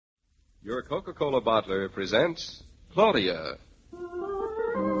Your Coca-Cola bottler presents Claudia.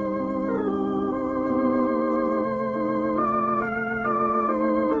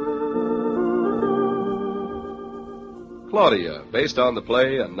 Claudia, based on the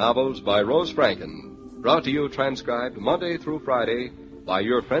play and novels by Rose Franken. Brought to you transcribed Monday through Friday by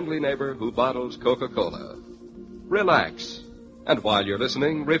your friendly neighbor who bottles Coca-Cola. Relax, and while you're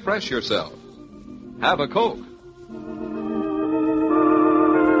listening, refresh yourself. Have a Coke.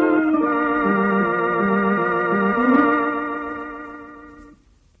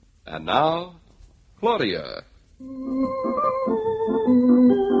 And now, Claudia.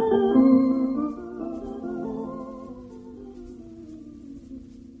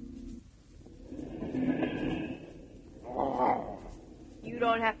 You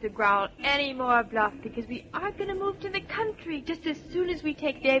don't have to growl any more, Bluff, because we are going to move to the country. Just as soon as we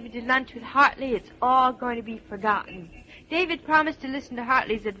take David to lunch with Hartley, it's all going to be forgotten. David promised to listen to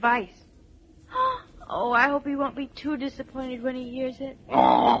Hartley's advice. Oh, I hope he won't be too disappointed when he hears it.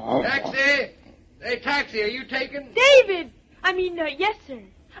 Taxi! Hey, taxi, are you taken? David! Yes, sir.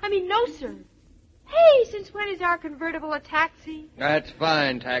 No, sir. Hey, since when is our convertible a taxi? That's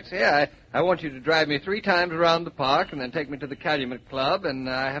fine, taxi. I want you to drive me 3 times around the park and then take me to the Calumet Club, and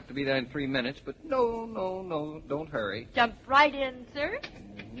I have to be there in 3 minutes. But no, don't hurry. Jump right in, sir.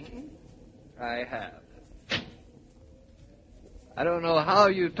 I have. I don't know how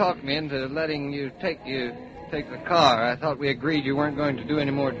you talked me into letting you take the car. I thought we agreed you weren't going to do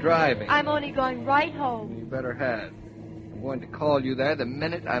any more driving. I'm only going right home. You better have. I'm going to call you there the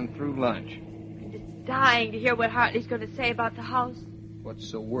minute I'm through lunch. Dying to hear what Hartley's going to say about the house. What's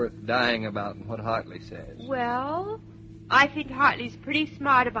so worth dying about in what Hartley says? Well, I think Hartley's pretty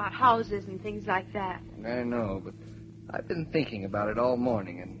smart about houses and things like that. I know, but I've been thinking about it all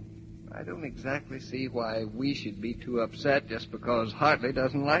morning, and I don't exactly see why we should be too upset just because Hartley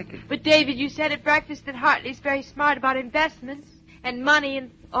doesn't like it. But, David, you said at breakfast that Hartley's very smart about investments and money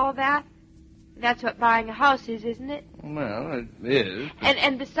and all that. That's what buying a house is, isn't it? Well, it is.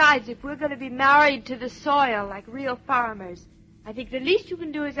 And besides, if we're going to be married to the soil like real farmers, I think the least you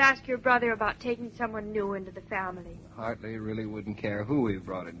can do is ask your brother about taking someone new into the family. Hartley really wouldn't care who we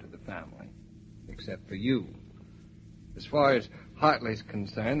brought into the family, except for you. As far as Hartley's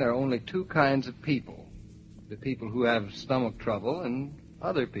concerned, there are only 2 kinds of people. The people who have stomach trouble and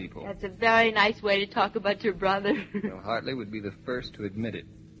other people. That's a very nice way to talk about your brother. Well, Hartley would be the first to admit it.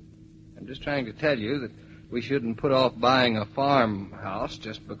 I'm just trying to tell you that we shouldn't put off buying a farmhouse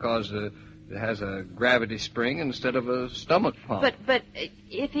just because it has a gravity spring instead of a stomach pump. But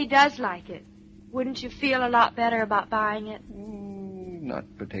if he does like it, wouldn't you feel a lot better about buying it? Not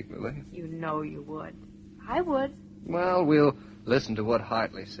particularly. You know you would. I would. Well, we'll listen to what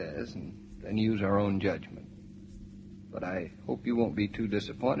Hartley says and then use our own judgment. But I hope you won't be too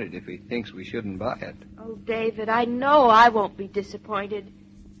disappointed if he thinks we shouldn't buy it. Oh, David, I know I won't be disappointed.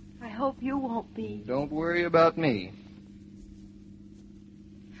 I hope you won't be. Don't worry about me.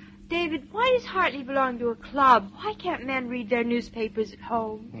 David, why does Hartley belong to a club? Why can't men read their newspapers at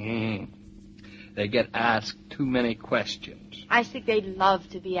home? They get asked too many questions. I think they'd love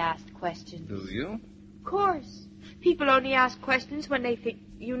to be asked questions. Do you? Of course. People only ask questions when they think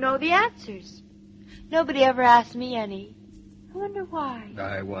you know the answers. Nobody ever asked me any. I wonder why.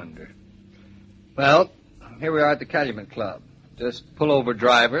 I wonder. Well, here we are at the Calumet Club. Just pull over,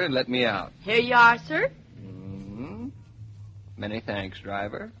 driver, and let me out. Here you are, sir. Many thanks,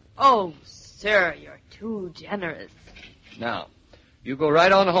 driver. Oh, sir, you're too generous. Now, you go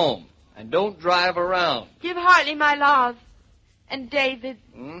right on home, and don't drive around. Give Hartley my love. And David,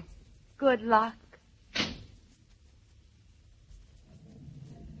 good luck.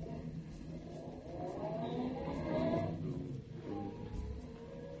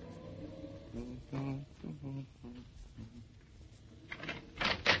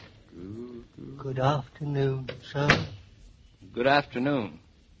 Good afternoon, sir. Good afternoon.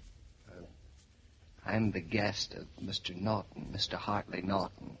 I'm the guest of Mr. Norton, Mr. Hartley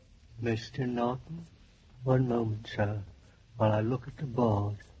Norton. Mr. Norton? One moment, sir, while I look at the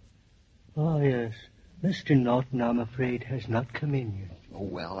board. Oh, yes. Mr. Norton, I'm afraid, has not come in yet. Oh,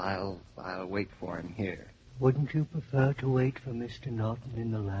 well, I'll wait for him here. Wouldn't you prefer to wait for Mr. Norton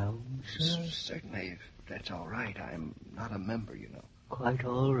in the lounge, sir? Certainly, if that's all right. I'm not a member, you know. Quite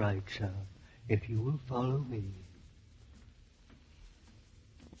all right, sir, if you will follow me.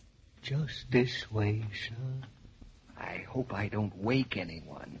 Just this way, sir. I hope I don't wake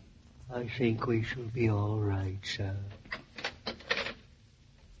anyone. I think we shall be all right, sir.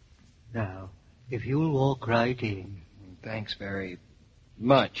 Now, if you'll walk right in. Thanks very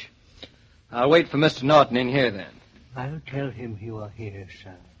much. I'll wait for Mr. Norton in here, then. I'll tell him you are here,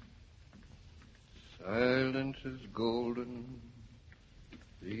 sir. Silence is golden.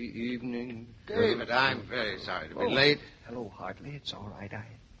 The evening... David, I'm very sorry to be late. Hello, Hartley. It's all right. I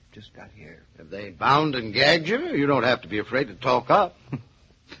just got here. Have they bound and gagged you? You don't have to be afraid to talk up.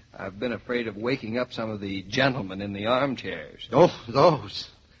 I've been afraid of waking up some of the gentlemen in the armchairs. Oh, those.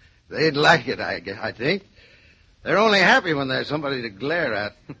 They'd like it, I think. They're only happy when there's somebody to glare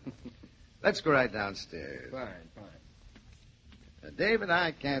at. Let's go right downstairs. Fine. David,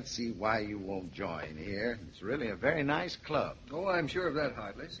 I can't see why you won't join here. It's really a very nice club. Oh, I'm sure of that,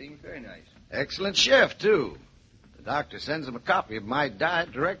 Hartley. Seems very nice. Excellent chef, too. The doctor sends him a copy of my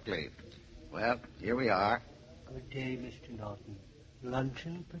diet directly. Well, here we are. Good day, Mr. Norton.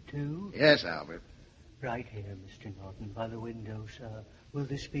 Luncheon for two? Yes, Albert. Right here, Mr. Norton, by the window, sir. Will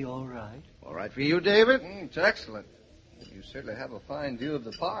this be all right? All right for you, David? It's excellent. You certainly have a fine view of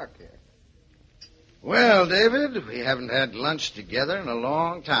the park here. Well, David, we haven't had lunch together in a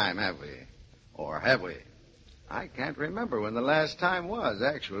long time, have we? Or have we? I can't remember when the last time was,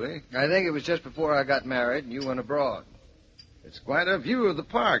 actually. I think it was just before I got married and you went abroad. It's quite a view of the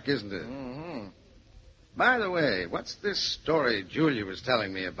park, isn't it? Mm-hmm. By the way, what's this story Julia was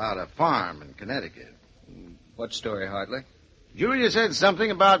telling me about a farm in Connecticut? What story, Hartley? Julia said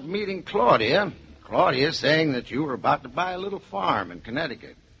something about meeting Claudia. Claudia saying that you were about to buy a little farm in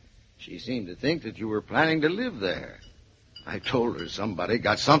Connecticut. She seemed to think that you were planning to live there. I told her somebody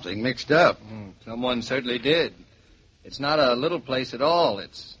got something mixed up. Someone certainly did. It's not a little place at all.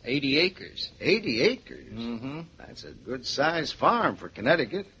 It's 80 acres. 80 acres? Mm-hmm. That's a good-sized farm for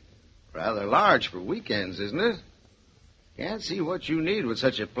Connecticut. Rather large for weekends, isn't it? Can't see what you need with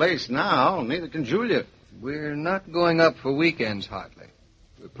such a place now, neither can Julia. We're not going up for weekends, Hartley.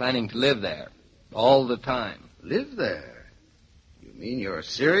 We're planning to live there all the time. Live there? You mean you're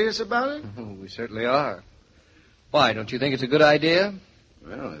serious about it? We certainly are. Why, don't you think it's a good idea?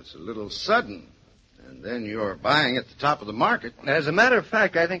 Well, it's a little sudden. And then you're buying at the top of the market. As a matter of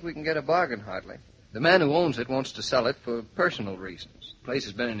fact, I think we can get a bargain, Hartley. The man who owns it wants to sell it for personal reasons. The place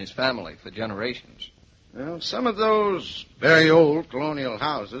has been in his family for generations. Well, some of those very old colonial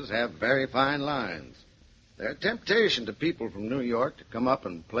houses have very fine lines. They're a temptation to people from New York to come up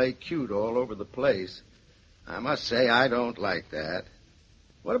and play cute all over the place. I must say I don't like that.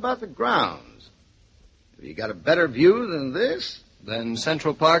 What about the grounds? Have you got a better view than this? Than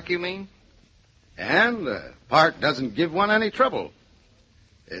Central Park, you mean? And the park doesn't give one any trouble.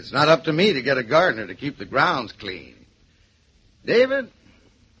 It's not up to me to get a gardener to keep the grounds clean. David,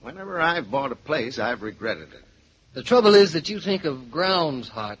 whenever I've bought a place, I've regretted it. The trouble is that you think of grounds,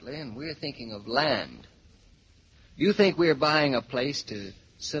 Hartley, and we're thinking of land. You think we're buying a place to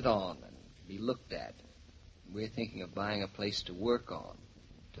sit on and be looked at. We're thinking of buying a place to work on,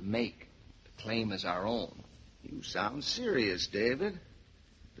 to make, to claim as our own. You sound serious, David.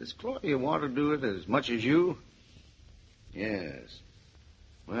 Does Claudia want to do it as much as you? Yes.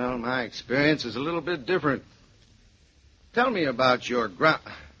 Well, my experience is a little bit different. Tell me about your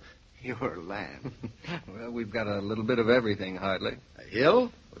your land. Well, we've got a little bit of everything, Hartley. A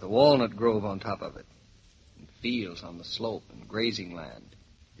hill? With a walnut grove on top of it. And fields on the slope and grazing land.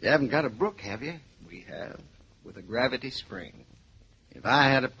 You haven't got a brook, have you? We have. With a gravity spring. If I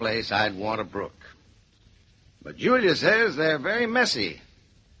had a place, I'd want a brook. But Julia says they're very messy.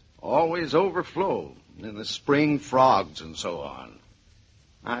 Always overflow. In the spring, frogs and so on.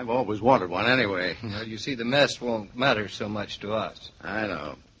 I've always wanted one anyway. Well, you see, the mess won't matter so much to us. I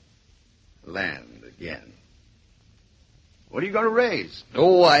know. Land again. What are you going to raise?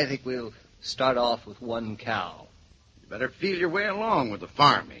 Oh, I think we'll start off with one cow. You better feel your way along with the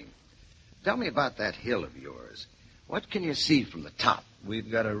farming. Tell me about that hill of yours. What can you see from the top?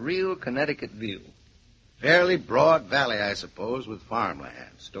 We've got a real Connecticut view. Fairly broad valley, I suppose, with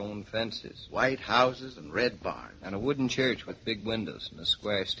farmland. Stone fences. White houses and red barns. And a wooden church with big windows and a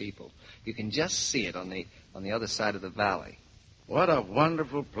square steeple. You can just see it on the other side of the valley. What a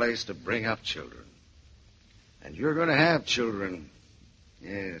wonderful place to bring up children. And you're going to have children.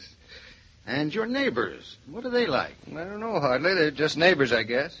 Yes. And your neighbors, what are they like? I don't know, hardly. They're just neighbors, I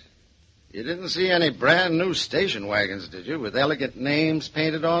guess. You didn't see any brand new station wagons, did you, with elegant names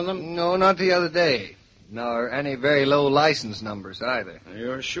painted on them? No, not the other day. Nor any very low license numbers either.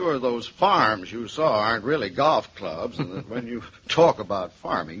 You're sure those farms you saw aren't really golf clubs, and that when you talk about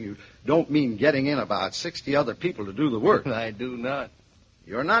farming, you don't mean getting in about 60 other people to do the work. I do not.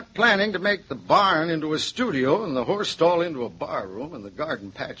 You're not planning to make the barn into a studio and the horse stall into a bar room and the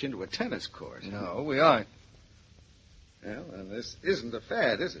garden patch into a tennis court. No, we aren't. Well, and this isn't a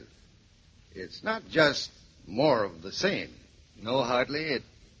fad, is it? It's not just more of the same. No, hardly.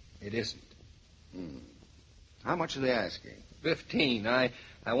 It isn't. How much are they asking? 15. I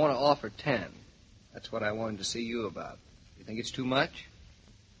want to offer 10. That's what I wanted to see you about. You think it's too much?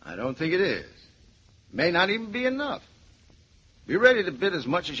 I don't think it is. May not even be enough. Be ready to bid as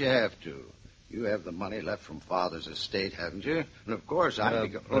much as you have to. You have the money left from Father's estate, haven't you? And of course,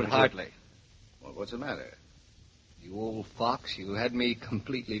 But Hartley. Well, what's the matter? You old fox, you had me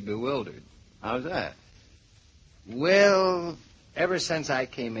completely bewildered. How's that? Well, ever since I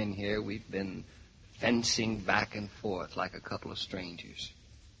came in here, we've been fencing back and forth like a couple of strangers.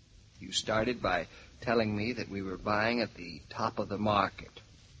 You started by telling me that we were buying at the top of the market.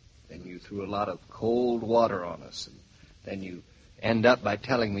 Then you threw a lot of cold water on us. And then you end up by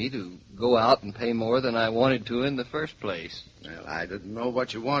telling me to go out and pay more than I wanted to in the first place. Well, I didn't know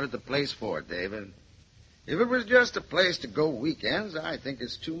what you wanted the place for, David. If it was just a place to go weekends, I think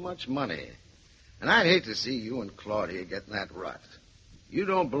it's too much money. And I'd hate to see you and Claudia get in that rut. You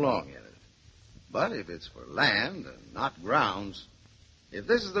don't belong in it. But if it's for land and not grounds, if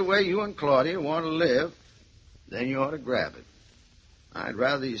this is the way you and Claudia want to live, then you ought to grab it. I'd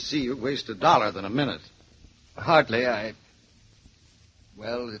rather see you waste $1 than a minute. Hartley,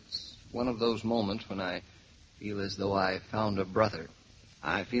 well, it's one of those moments when I feel as though I found a brother.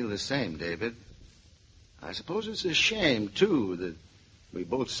 I feel the same, David. I suppose it's a shame, too, that we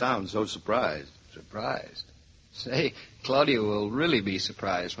both sound so surprised. Surprised? Say, Claudia will really be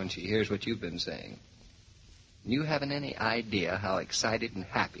surprised when she hears what you've been saying. You haven't any idea how excited and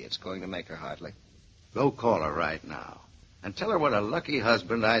happy it's going to make her, Hartley. Go call her right now and tell her what a lucky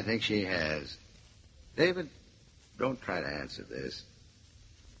husband I think she has. David, don't try to answer this,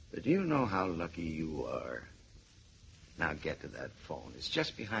 but do you know how lucky you are? Now get to that phone. It's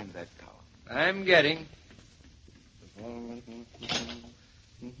just behind that column. I'm getting.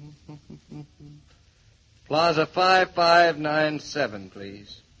 Plaza 5597,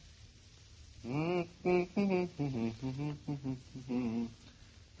 please. The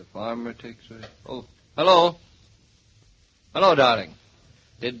farmer takes a... Oh, hello. Hello, darling.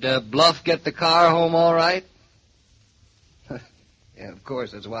 Did Bluff get the car home all right? Yeah, of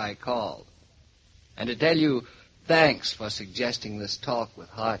course, that's why I called. And to tell you, thanks for suggesting this talk with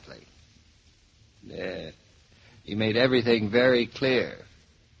Hartley. Yeah, you made everything very clear.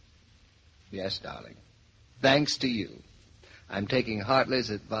 Yes, darling. Thanks to you. I'm taking Hartley's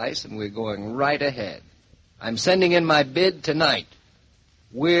advice, and we're going right ahead. I'm sending in my bid tonight.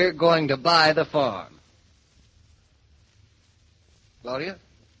 We're going to buy the farm. Claudia?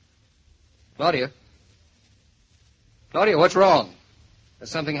 Claudia? Claudia, what's wrong?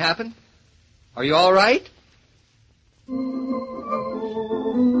 Has something happened? Are you all right?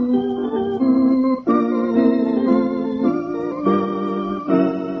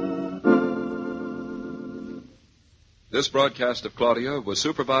 This broadcast of Claudia was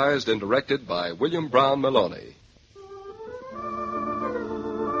supervised and directed by William Brown Maloney.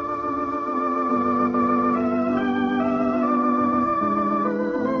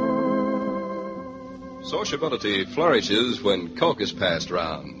 Sociability flourishes when Coke is passed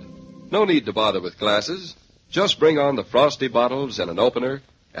around. No need to bother with glasses. Just bring on the frosty bottles and an opener,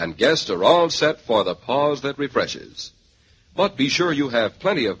 and guests are all set for the pause that refreshes. But be sure you have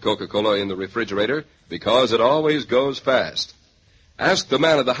plenty of Coca-Cola in the refrigerator, because it always goes fast. Ask the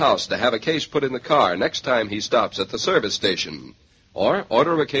man of the house to have a case put in the car next time he stops at the service station. Or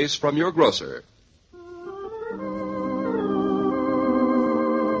order a case from your grocer.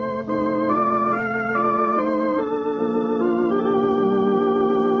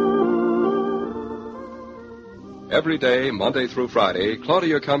 Every day, Monday through Friday,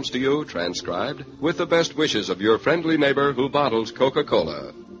 Claudia comes to you, transcribed, with the best wishes of your friendly neighbor who bottles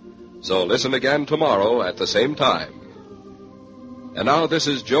Coca-Cola. So listen again tomorrow at the same time. And now this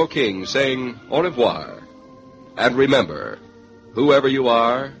is Joe King saying au revoir. And remember, whoever you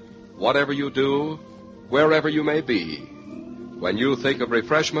are, whatever you do, wherever you may be, when you think of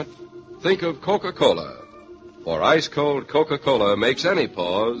refreshment, think of Coca-Cola. For ice-cold Coca-Cola makes any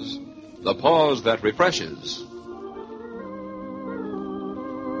pause the pause that refreshes.